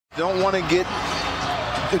don't want to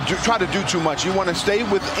try to do too much. You want to stay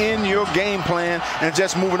within your game plan and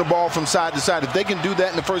just moving the ball from side to side. If they can do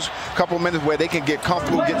that in the first couple of minutes where they can get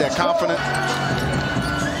comfortable, get that confidence.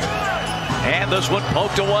 And this one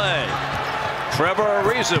poked away. Trevor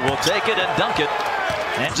Ariza will take it and dunk it.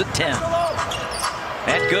 Ends at 10.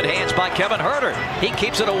 And good hands by Kevin Herter. He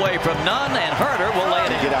keeps it away from none, and Herter will lay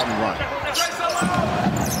it in. Get out and run.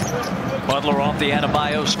 Butler off the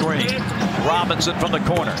Adebayo screen. Robinson from the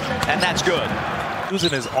corner, and that's good. Using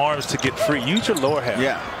his arms to get free. Use your lower half.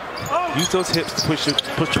 Yeah. Use those hips to push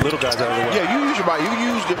your little guys out of the way. Yeah, you use your body. You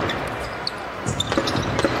used it.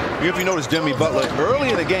 If you notice Jimmy Butler, early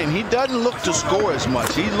in the game, he doesn't look to score as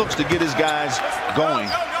much. He looks to get his guys going.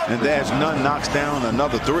 And as Nunn knocks down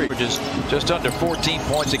another three. Just under 14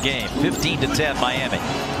 points a game. 15-10 Miami.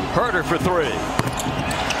 Herter for three.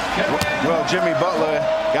 Well, Jimmy Butler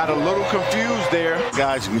got a little confused there.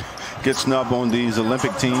 Guys get snubbed on these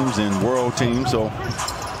Olympic teams and world teams.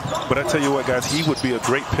 But I tell you what, guys, he would be a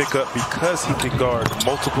great pickup because he can guard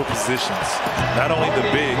multiple positions. Not only the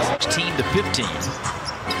bigs. 16-15.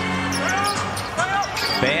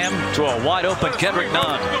 Bam to a wide open Kendrick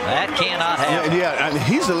Nunn. That cannot happen. Yeah, I mean,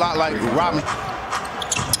 he's a lot like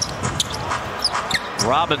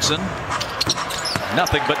Robinson.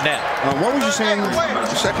 Nothing but net. What was you saying a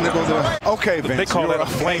second ago there? Okay, Vince. They call that a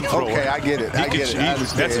flamethrower. Okay, I get it. I get it.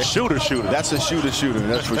 That's a shooter. That's a shooter.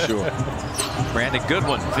 That's for sure. Brandon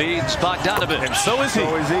Goodwin feeds Bogdanovich. And so is he.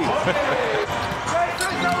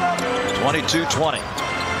 22-20.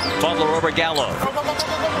 Butler over Gallo.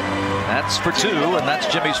 That's for two, and that's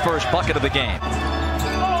Jimmy's first bucket of the game.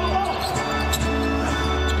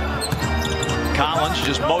 Collins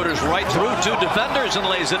just motors right through two defenders and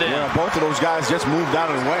lays it in. Yeah, both of those guys just moved out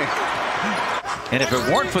of the way. And if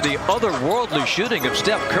it weren't for the otherworldly shooting of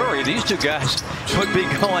Steph Curry, these two guys would be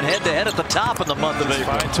going head-to-head at the top in the month of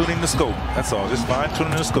April. Fine-tuning the scope. That's all. Just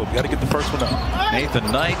fine-tuning the scope. You got to get the first one up.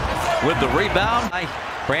 Nathan Knight with the rebound.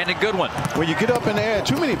 Brandon Goodwin. When you get up in the air,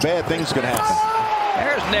 too many bad things could happen.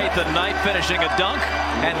 There's Nathan Knight finishing a dunk,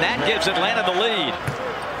 and that gives Atlanta the lead.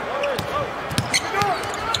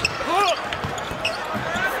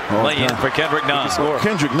 Lay in for Kendrick Nunn.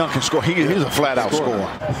 Kendrick Nunn can score. He's a flat-out scorer.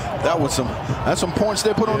 That's some points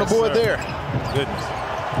they put on the board there. Goodness.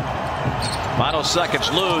 Final seconds.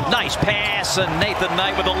 Lou, nice pass, and Nathan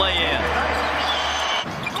Knight with a lay-in.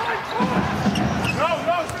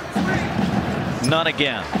 Nunn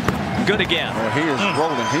again. Good again. Oh, he is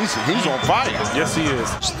rolling. He's on fire. Yes, he is.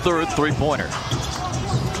 His third three-pointer.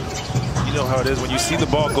 You know how it is when you see the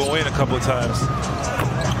ball go in a couple of times.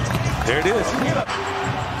 There it is.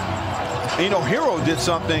 You know, Hero did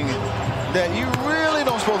something that you really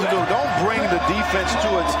don't supposed to do. Don't bring the defense to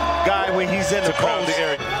its guy when he's in the post.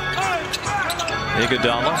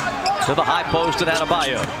 Iguodala to the high post at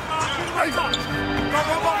Adebayo.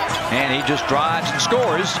 And he just drives and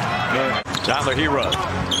scores. Tyler Hero.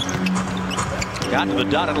 Got to the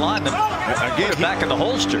dotted line and again, back in the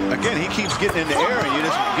holster. Again, he keeps getting in the air and you're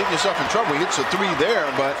just getting yourself in trouble. He hits a three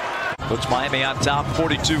there, but puts Miami on top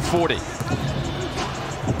 42-40.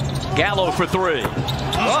 Gallo for three.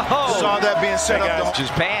 Oh, saw that being set up.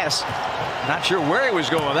 Just pass. Not sure where he was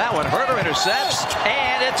going with that one. Herter intercepts,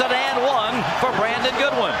 and it's an and one for Brandon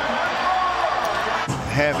Goodwin.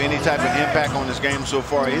 Have any type of impact on this game so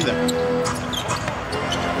far either.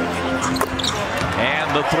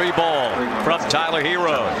 And the three ball from Tyler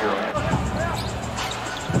Hero.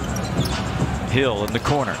 Hill in the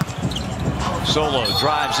corner. Solo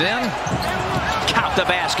drives in. Count the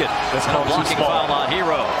basket. That's a blocking foul on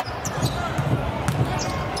Hero.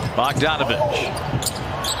 Bogdanovich.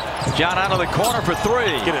 John out of the corner for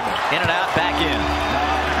three. Get in there. In and out, back in.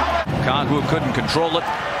 Kongu couldn't control it.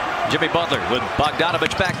 Jimmy Butler with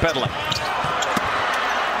Bogdanovich backpedaling.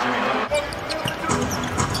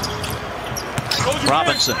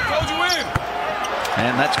 Robinson.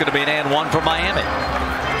 And that's going to be an and one for Miami.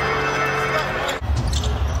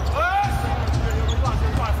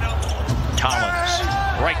 Collins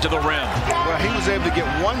right to the rim. Well, he was able to get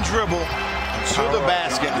one dribble to the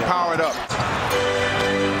basket and power it up.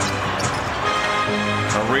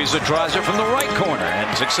 Ariza tries it from the right corner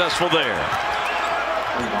and successful there.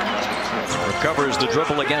 Recovers the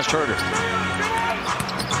dribble against Herter.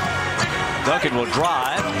 Duncan will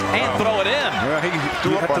drive and throw it in. Well, he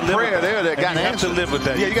threw up a prayer there that got answered. You have to live with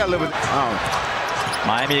that. Yeah, you got to live with it.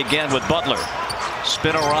 Miami again with Butler.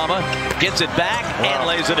 Spinorama gets it back and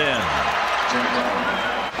lays it in.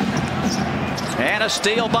 And a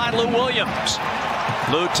steal by Lou Williams.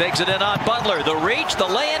 Lou takes it in on Butler. The reach, the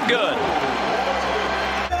lay-in good.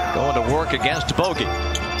 Going to work against Bogey.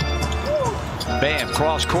 Bam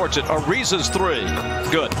cross courts it. Ariza's three.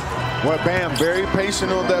 Good. Well, Bam, very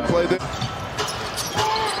patient on that play there.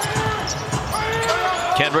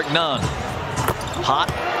 Kendrick Nunn, hot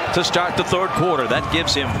to start the third quarter. That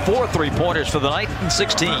gives him 4 3-pointers for the night and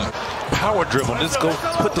 16. Power dribble. Just go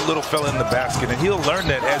put the little fella in the basket, and he'll learn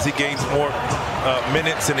that as he gains more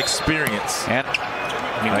minutes and experience. And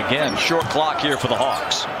again, short clock here for the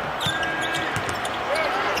Hawks.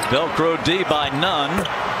 Velcro D by Nunn,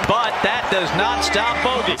 but that does not stop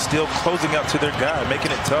Bogey. Still closing out to their guy,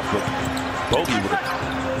 making it tough, but Bogey with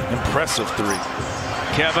an impressive 3.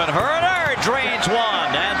 Kevin Huerter drains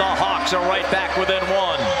one, and the Hawks are right back within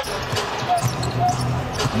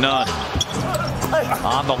 1. Nunn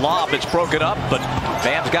on the lob. It's broken up, but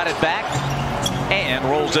Bam's got it back and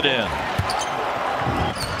rolls it in.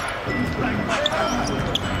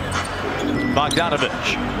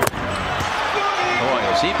 Bogdanovich. Boy,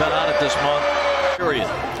 has he been on it this month. Period.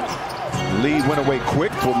 Lead went away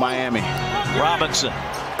quick for Miami. Robinson.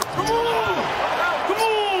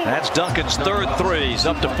 That's Duncan's third 3s,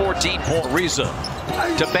 up to 14-point. Reza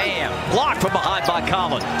to Bam. Blocked from behind by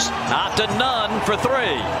Collins. Out to Nunn for 3.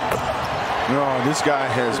 Oh, this guy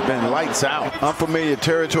has been lights out. Unfamiliar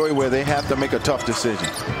territory where they have to make a tough decision.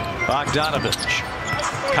 Bogdanovich.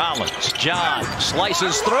 Collins. John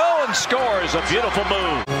slices through and scores. A beautiful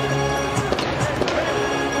move.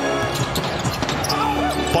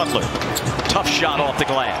 Butler. Tough shot off the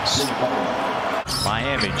glass.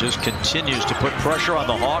 Miami just continues to put pressure on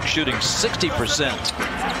the Hawks, shooting 60%.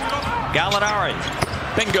 Gallinari.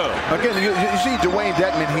 Bingo. Again, you see Dwayne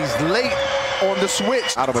Dedmon, he's late on the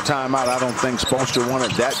switch. Out of a timeout, I don't think Spoelstra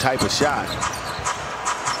wanted that type of shot.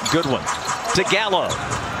 Good one. To Gallo.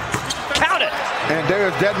 Count it. And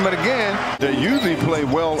there's Dedmon again. They usually play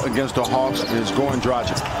well against the Hawks is Goran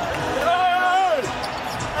Dragic.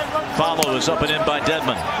 Follow is up and in by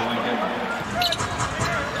Dedmon.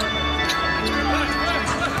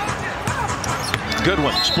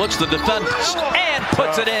 Goodwin splits the defense and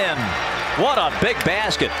puts it in. What a big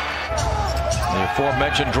basket. The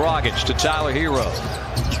aforementioned Dragic to Tyler Hero.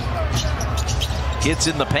 Gets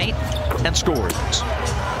in the paint and scores.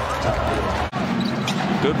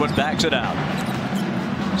 Goodwin backs it out.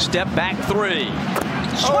 Step back 3.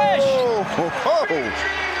 Swish!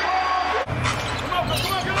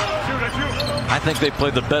 I think they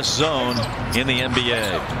play the best zone in the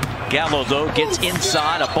NBA. Gallo, though, gets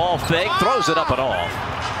inside, a ball fake, throws it up and off.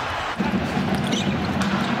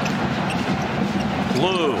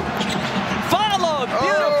 Lou. Followed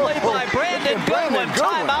beautifully by Brandon Goodwin.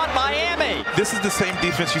 Timeout, Miami. This is the same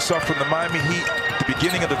defense you saw from the Miami Heat at the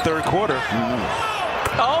beginning of the third quarter.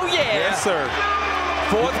 Oh, yeah. Yes, sir.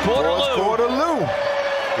 Fourth quarter Lou.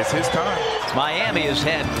 It's his time. Miami has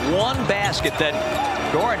had one basket, that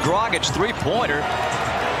Goran Dragic 3-pointer,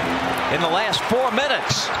 in the last 4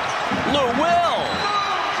 minutes. Lou will.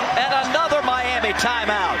 And another Miami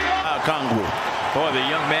timeout. Kongwu. Boy, the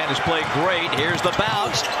young man has played great. Here's the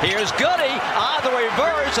bounce. Here's Goody on the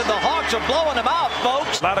reverse, and the Hawks are blowing him out,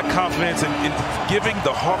 folks. A lot of confidence in giving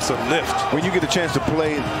the Hawks a lift. When you get a chance to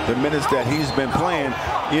play the minutes that he's been playing,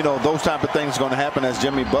 you know, those type of things are going to happen as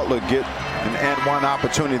Jimmy Butler get an and-one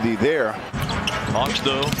opportunity there. Hawks,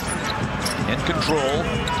 though, in control.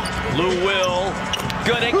 Lou Will.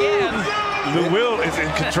 Good again. Lou Will is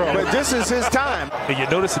in control. But this is his time. And you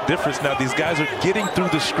notice the difference now. These guys are getting through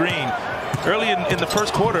the screen. Early in the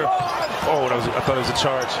first quarter, I thought it was a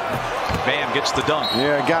charge. Bam gets the dunk.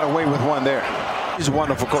 Yeah, got away with one there. He's a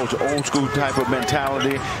wonderful coach, old school type of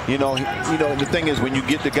mentality. You know, the thing is, when you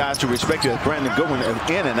get the guys to respect you, as Brandon Goodwin,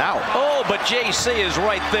 in and out. Oh, but JC is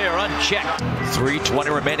right there, unchecked. 3:20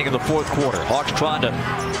 remaining in the fourth quarter. Hawks trying to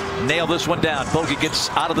nail this one down. Bogey gets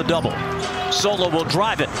out of the double. Solo will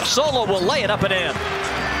drive it. Solo will lay it up and in.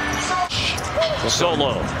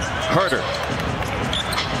 Solo. Huerter.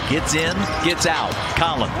 Gets in, gets out.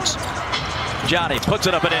 Collins. Johnny puts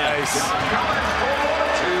it up and in. Nice.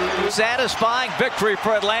 Satisfying victory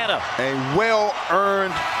for Atlanta. A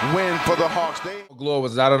well-earned win for the Hawks. Glore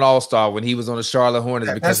was not an all-star when he was on the Charlotte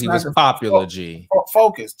Hornets because he was popular, G.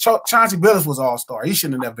 Focus. Chauncey Billups was all-star. He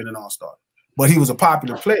shouldn't have never been an all-star, but he was a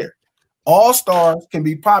popular player. All-stars can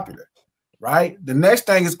be popular, right? The next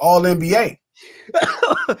thing is all-NBA.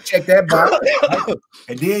 Check that box. Right?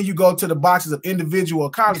 And then you go to the boxes of individual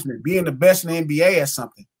accomplishment, being the best in the NBA at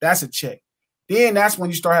something. That's a check. Then that's when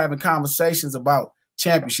you start having conversations about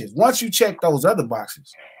championships. Once you check those other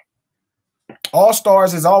boxes,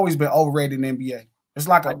 all-stars has always been overrated in the NBA. It's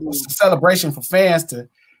like a celebration for fans to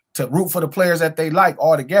root for the players that they like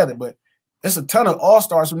all together. But there's a ton of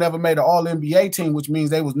all-stars who never made an all-NBA team, which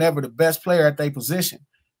means they was never the best player at their position.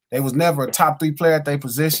 They was never a top 3 player at their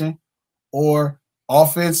position, or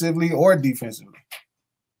offensively or defensively.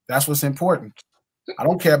 That's what's important. I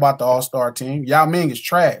don't care about the all-star team. Yao Ming is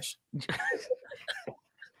trash.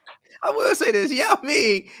 I will say this. Yao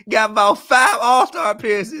Ming got about 5 all-star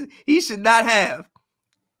appearances he should not have.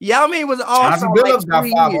 Yao Ming was an all-star. Chauncey Billups got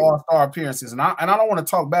 5 all-star appearances. And I don't want to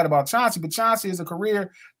talk bad about Chauncey, but Chauncey is a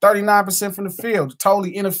career 39% from the field,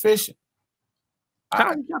 totally inefficient.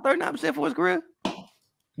 Chauncey shot 39% for his career?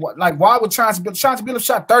 What, like, why would Chauncey Billups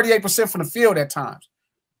shot 38% from the field at times?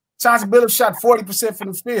 Chauncey Billups shot 40%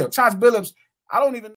 from the field. Chauncey Billups, I don't even